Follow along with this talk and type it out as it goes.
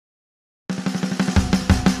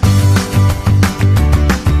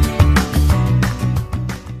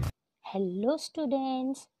Hello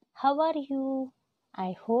students, how are you?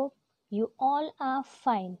 I hope you all are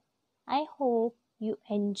fine. I hope you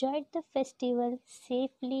enjoyed the festival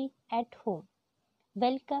safely at home.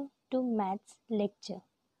 Welcome to Maths lecture.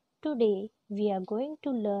 Today we are going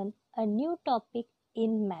to learn a new topic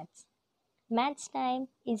in Maths. Maths time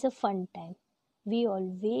is a fun time. We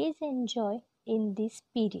always enjoy in this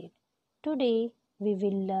period. Today we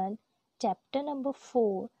will learn chapter number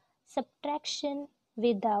 4, subtraction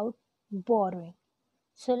without borrowing.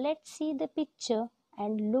 So let's see the picture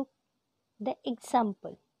and look the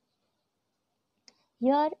example.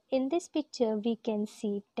 Here in this picture we can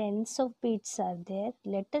see tens of beads are there.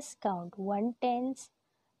 Let us count 1 tens,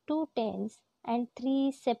 2 tens and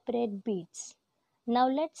 3 separate beads. Now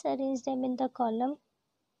let's arrange them in the column.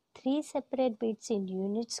 3 separate beads in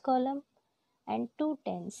units column and 2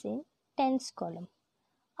 tens in tens column.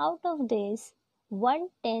 Out of this, 1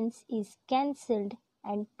 tens is cancelled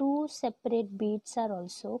and 2 separate beads are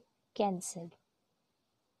also cancelled.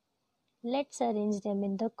 Let's arrange them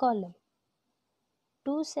in the column.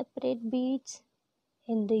 2 separate beads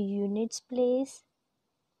in the units place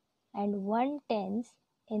and 1 tens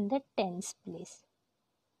in the tens place.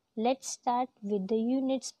 Let's start with the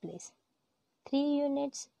units place. 3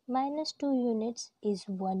 units minus 2 units is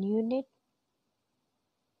 1 unit.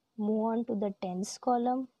 Move on to the tens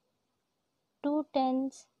column. 2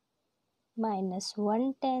 tens minus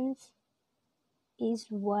 1 tens is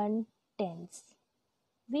 1 tens,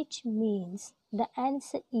 which means the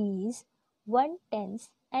answer is 1 tens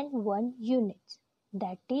and 1 unit,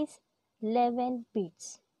 that is 11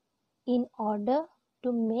 bits. In order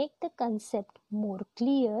to make the concept more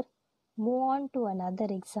clear, move on to another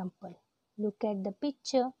example. Look at the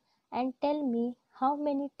picture and tell me how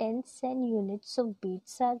many tens and units of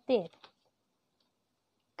bits are there.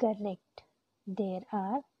 Correct. There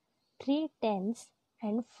are 3 tens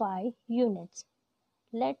and 5 units.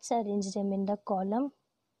 Let's arrange them in the column.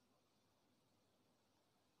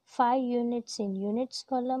 5 units in units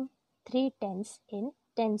column, 3 tens in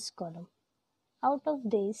tens column. Out of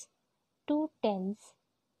this, 2 tens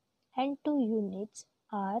and 2 units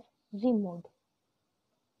are removed.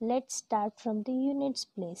 Let's start from the units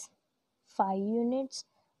place. 5 units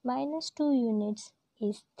minus 2 units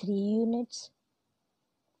is 3 units.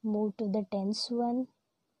 Move to the tens one.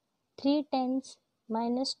 3 tens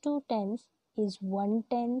minus 2 tens is 1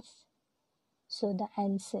 tens. So the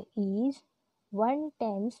answer is 1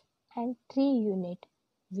 tens and 3 unit,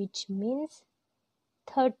 which means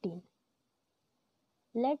 13.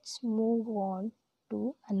 Let's move on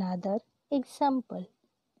to another example.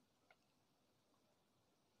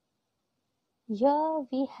 Here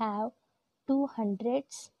we have 2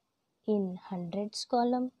 hundreds in hundreds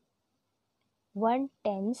column, 1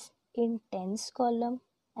 tens in tens column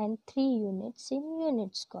and 3 units in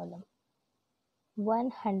units column.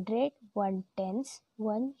 100, 1 tens,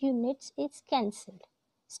 1 units is cancelled.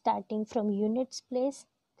 Starting from units place,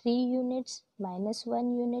 3 units minus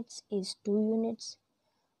 1 units is 2 units.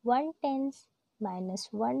 1 tens minus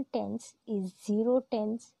 1 tens is 0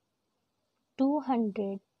 tens.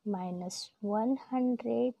 200 minus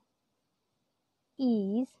 100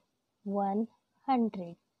 is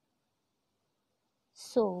 100.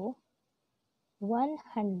 So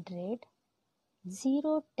 100,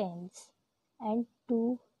 0 tens and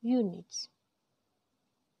 2 units.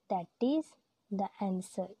 That is, the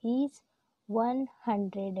answer is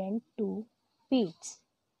 102 beads.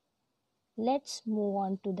 Let's move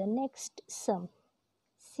on to the next sum.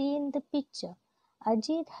 See in the picture,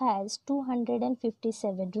 Ajit has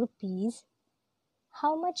 257 rupees.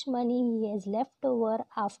 How much money he has left over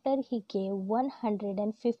after he gave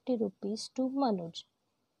 150 rupees to Manoj?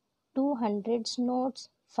 200 notes,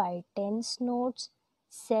 5 tens notes,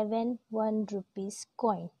 7 1 rupees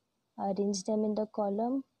coin. Arrange them in the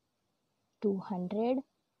column. 200,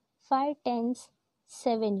 5 tens,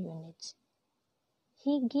 7 units.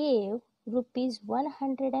 He gave rupees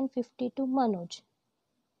 150 to Manoj.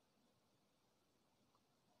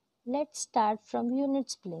 Let's start from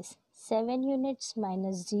units place. 7 units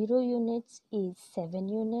minus 0 units is 7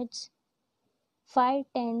 units. 5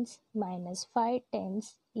 tens minus 5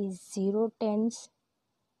 tens is 0 tens.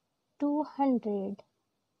 200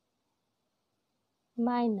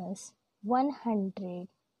 minus 100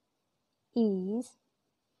 is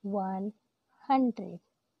 100.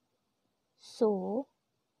 So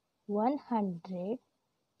 100,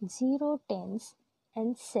 0 tens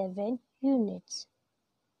and 7 units,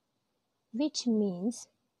 which means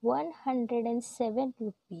 107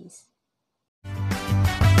 rupees.